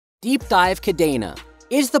Deep Dive Kadena.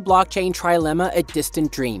 Is the blockchain trilemma a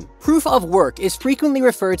distant dream? Proof of work is frequently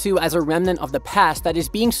referred to as a remnant of the past that is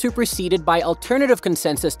being superseded by alternative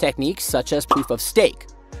consensus techniques such as proof of stake.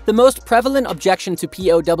 The most prevalent objection to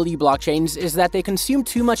POW blockchains is that they consume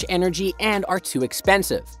too much energy and are too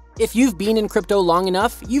expensive. If you've been in crypto long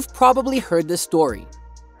enough, you've probably heard this story.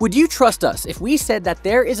 Would you trust us if we said that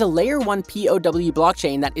there is a Layer 1 POW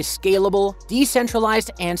blockchain that is scalable,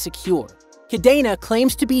 decentralized, and secure? Kadena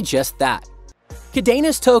claims to be just that.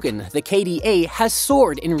 Kadena's token, the KDA, has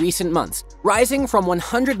soared in recent months, rising from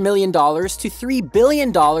 $100 million to $3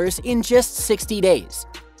 billion in just 60 days.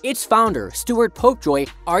 Its founder, Stuart Popejoy,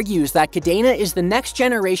 argues that Kadena is the next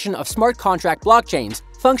generation of smart contract blockchains,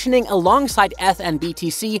 functioning alongside ETH and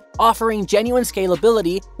BTC, offering genuine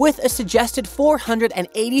scalability with a suggested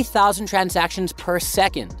 480,000 transactions per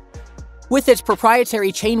second. With its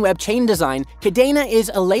proprietary Chainweb chain design, Kadena is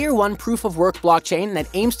a Layer 1 proof-of-work blockchain that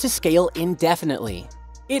aims to scale indefinitely.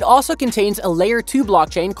 It also contains a Layer 2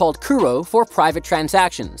 blockchain called Kuro for private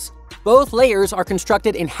transactions. Both layers are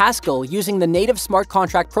constructed in Haskell using the native smart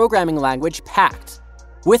contract programming language Pact.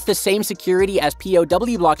 With the same security as POW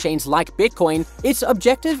blockchains like Bitcoin, its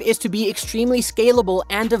objective is to be extremely scalable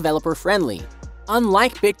and developer-friendly.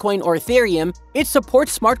 Unlike Bitcoin or Ethereum, it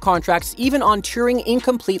supports smart contracts even on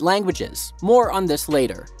Turing-incomplete languages. More on this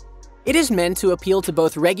later. It is meant to appeal to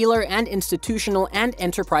both regular and institutional and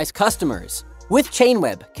enterprise customers. With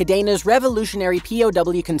Chainweb, Kadena's revolutionary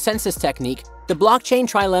POW consensus technique, the blockchain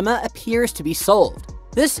trilemma appears to be solved.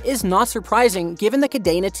 This is not surprising given the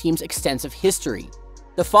Kadena team's extensive history.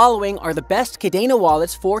 The following are the best Kadena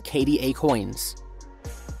wallets for KDA coins.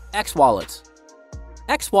 X-Wallet.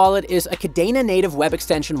 X-Wallet is a Kadena native web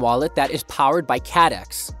extension wallet that is powered by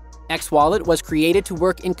CADX. X-Wallet was created to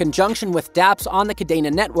work in conjunction with dApps on the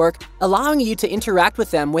Kadena network, allowing you to interact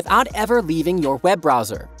with them without ever leaving your web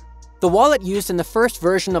browser. The wallet used in the first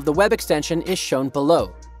version of the web extension is shown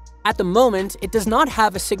below. At the moment, it does not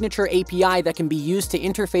have a signature API that can be used to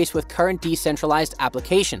interface with current decentralized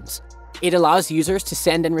applications. It allows users to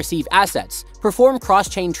send and receive assets, perform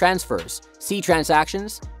cross-chain transfers, see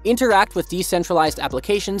transactions, interact with decentralized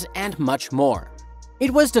applications, and much more.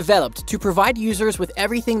 It was developed to provide users with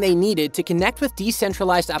everything they needed to connect with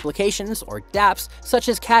decentralized applications or dApps such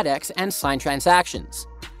as CADX and sign transactions.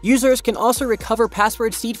 Users can also recover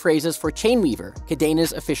password seed phrases for Chainweaver,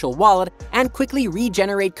 Kadena's official wallet, and quickly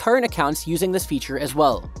regenerate current accounts using this feature as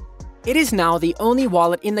well. It is now the only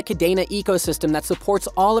wallet in the Kadena ecosystem that supports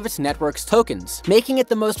all of its network's tokens, making it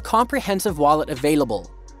the most comprehensive wallet available.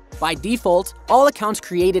 By default, all accounts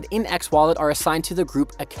created in X-Wallet are assigned to the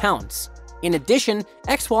group Accounts. In addition,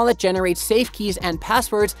 X-Wallet generates safe keys and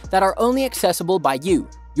passwords that are only accessible by you,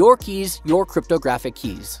 your keys, your cryptographic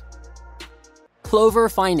keys. Clover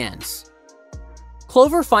Finance.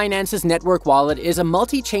 Clover Finance's network wallet is a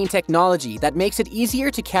multi-chain technology that makes it easier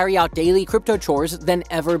to carry out daily crypto chores than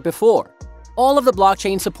ever before. All of the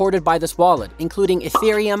blockchains supported by this wallet, including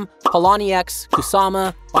Ethereum, Poloniex,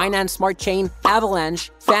 Kusama, Binance Smart Chain,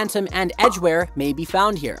 Avalanche, Phantom, and Edgeware, may be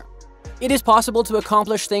found here. It is possible to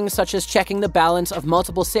accomplish things such as checking the balance of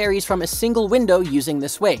multiple series from a single window using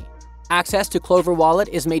this way. Access to Clover Wallet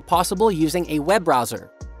is made possible using a web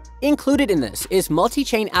browser. Included in this is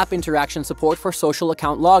multi-chain app interaction support for social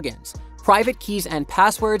account logins, private keys and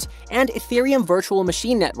passwords, and Ethereum virtual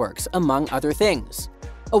machine networks, among other things.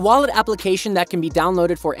 A wallet application that can be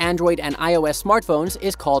downloaded for Android and iOS smartphones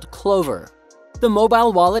is called Clover. The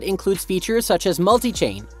mobile wallet includes features such as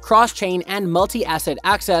multi-chain, cross-chain and multi-asset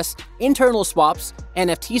access, internal swaps,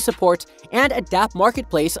 NFT support, and a dApp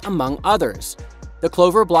marketplace, among others. The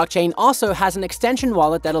Clover blockchain also has an extension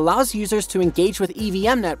wallet that allows users to engage with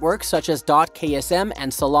EVM networks such as .ksm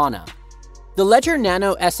and Solana. The Ledger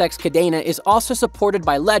Nano SX Kadena is also supported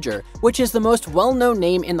by Ledger, which is the most well-known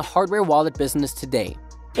name in the hardware wallet business today.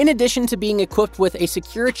 In addition to being equipped with a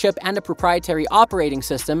secure chip and a proprietary operating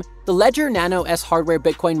system, the Ledger Nano S hardware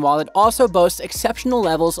Bitcoin wallet also boasts exceptional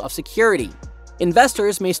levels of security.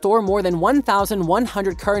 Investors may store more than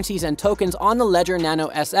 1,100 currencies and tokens on the Ledger Nano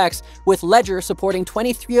SX, with Ledger supporting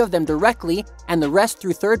 23 of them directly and the rest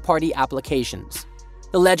through third-party applications.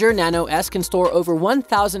 The Ledger Nano S can store over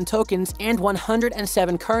 1,000 tokens and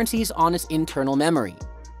 107 currencies on its internal memory.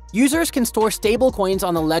 Users can store stablecoins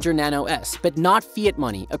on the Ledger Nano S, but not fiat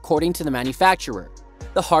money, according to the manufacturer.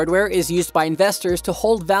 The hardware is used by investors to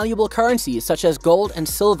hold valuable currencies such as gold and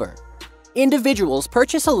silver. Individuals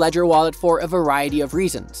purchase a Ledger wallet for a variety of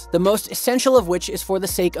reasons, the most essential of which is for the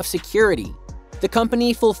sake of security. The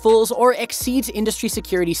company fulfills or exceeds industry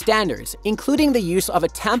security standards, including the use of a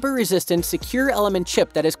tamper-resistant secure element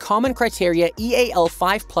chip that is Common Criteria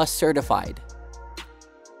EAL5+ certified.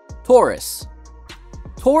 Taurus.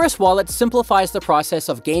 Taurus Wallet simplifies the process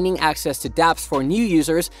of gaining access to dApps for new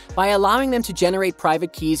users by allowing them to generate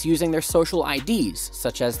private keys using their social IDs,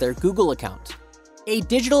 such as their Google account. A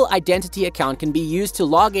digital identity account can be used to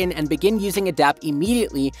log in and begin using a dApp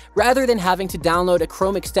immediately, rather than having to download a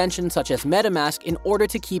Chrome extension such as MetaMask in order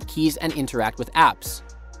to keep keys and interact with apps.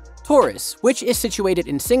 Taurus, which is situated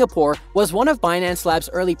in Singapore, was one of Binance Lab's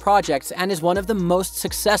early projects and is one of the most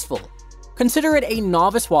successful. Consider it a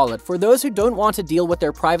novice wallet for those who don't want to deal with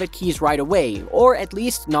their private keys right away, or at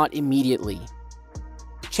least not immediately.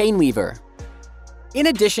 Chainweaver. In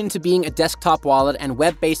addition to being a desktop wallet and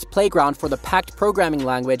web-based playground for the Pact programming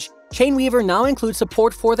language, Chainweaver now includes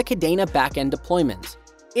support for the Kadena backend deployment.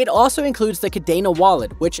 It also includes the Kadena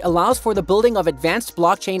wallet, which allows for the building of advanced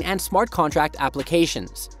blockchain and smart contract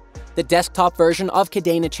applications. The desktop version of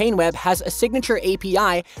Kadena Chainweb has a signature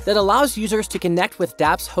API that allows users to connect with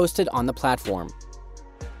dApps hosted on the platform.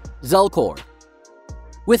 Zelcore.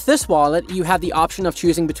 With this wallet, you have the option of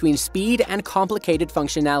choosing between speed and complicated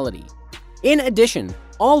functionality. In addition,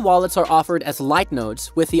 all wallets are offered as light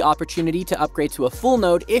nodes, with the opportunity to upgrade to a full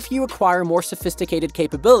node if you acquire more sophisticated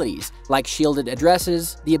capabilities, like shielded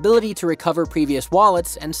addresses, the ability to recover previous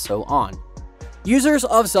wallets, and so on. Users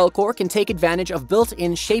of Zelcore can take advantage of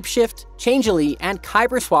built-in Shapeshift, Changelly, and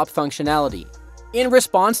Kyberswap functionality. In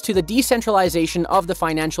response to the decentralization of the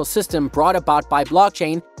financial system brought about by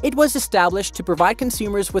blockchain, it was established to provide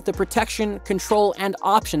consumers with the protection, control, and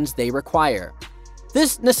options they require.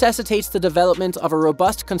 This necessitates the development of a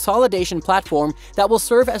robust consolidation platform that will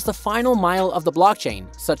serve as the final mile of the blockchain,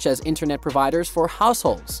 such as internet providers for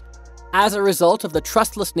households. As a result of the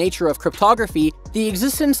trustless nature of cryptography, the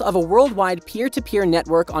existence of a worldwide peer-to-peer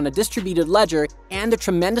network on a distributed ledger, and the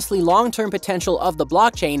tremendously long-term potential of the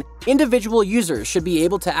blockchain, individual users should be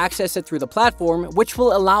able to access it through the platform, which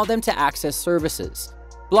will allow them to access services.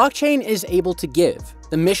 Blockchain is able to give.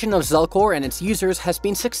 The mission of Zelcore and its users has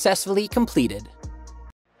been successfully completed.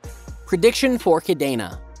 Prediction for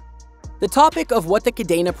Kadena. The topic of what the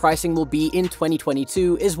Kadena pricing will be in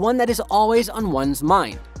 2022 is one that is always on one's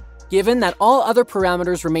mind. Given that all other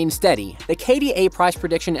parameters remain steady, the KDA price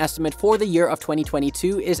prediction estimate for the year of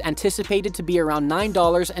 2022 is anticipated to be around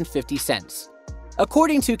 $9.50.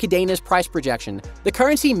 According to Kadena's price projection, the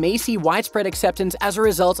currency may see widespread acceptance as a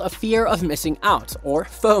result of fear of missing out, or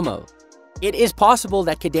FOMO. It is possible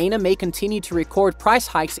that Kadena may continue to record price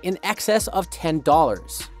hikes in excess of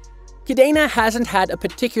 $10. Kadena hasn't had a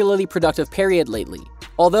particularly productive period lately.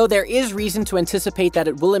 Although there is reason to anticipate that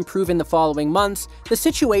it will improve in the following months, the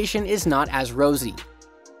situation is not as rosy.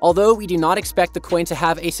 Although we do not expect the coin to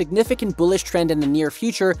have a significant bullish trend in the near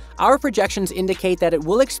future, our projections indicate that it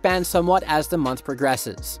will expand somewhat as the month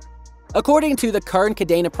progresses. According to the current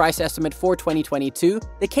Kadena price estimate for 2022,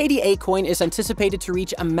 the KDA coin is anticipated to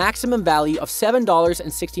reach a maximum value of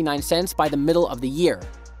 $7.69 by the middle of the year.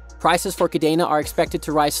 Prices for Kadena are expected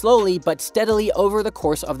to rise slowly but steadily over the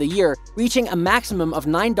course of the year, reaching a maximum of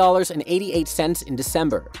 $9.88 in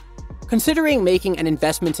December. Considering making an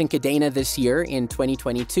investment in Kadena this year, in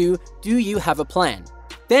 2022, do you have a plan?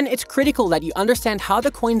 Then it's critical that you understand how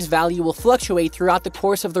the coin's value will fluctuate throughout the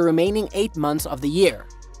course of the remaining 8 months of the year.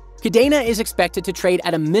 Kadena is expected to trade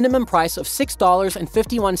at a minimum price of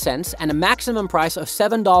 $6.51 and a maximum price of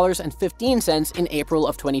 $7.15 in April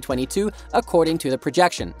of 2022, according to the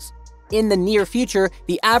projections. In the near future,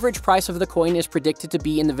 the average price of the coin is predicted to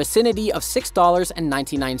be in the vicinity of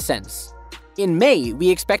 $6.99. In May,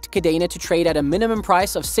 we expect Kadena to trade at a minimum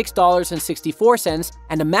price of $6.64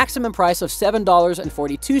 and a maximum price of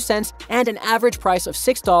 $7.42 and an average price of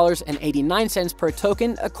 $6.89 per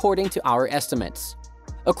token, according to our estimates.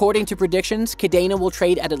 According to predictions, Kadena will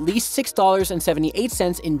trade at least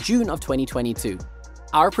 $6.78 in June of 2022.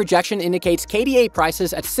 Our projection indicates KDA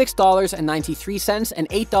prices at $6.93 and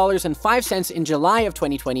 $8.05 in July of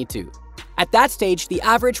 2022. At that stage, the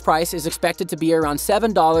average price is expected to be around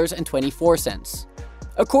 $7.24.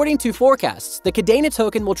 According to forecasts, the Kadena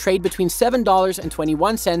token will trade between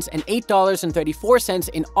 $7.21 and $8.34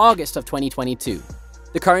 in August of 2022.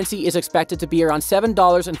 The currency is expected to be around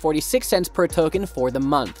 $7.46 per token for the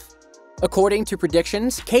month. According to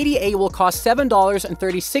predictions, KDA will cost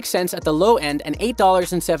 $7.36 at the low end and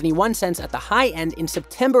 $8.71 at the high end in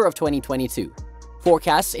September of 2022.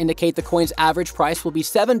 Forecasts indicate the coin's average price will be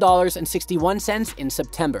 $7.61 in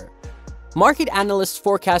September. Market analysts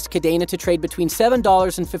forecast Kadena to trade between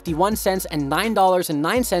 $7.51 and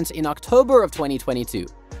 $9.09 in October of 2022.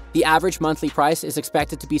 The average monthly price is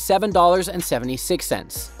expected to be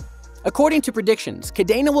 $7.76. According to predictions,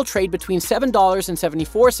 Kadena will trade between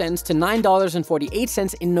 $7.74 to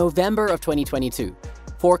 $9.48 in November of 2022.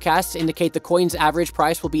 Forecasts indicate the coin's average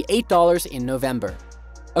price will be $8 in November.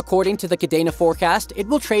 According to the Kadena forecast, it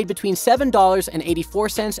will trade between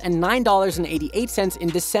 $7.84 and $9.88 in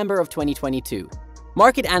December of 2022.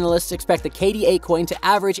 Market analysts expect the KDA coin to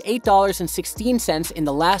average $8.16 in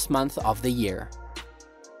the last month of the year.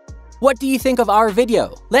 What do you think of our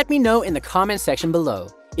video? Let me know in the comment section below.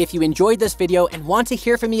 If you enjoyed this video and want to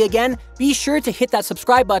hear from me again, be sure to hit that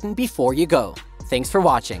subscribe button before you go. Thanks for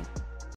watching.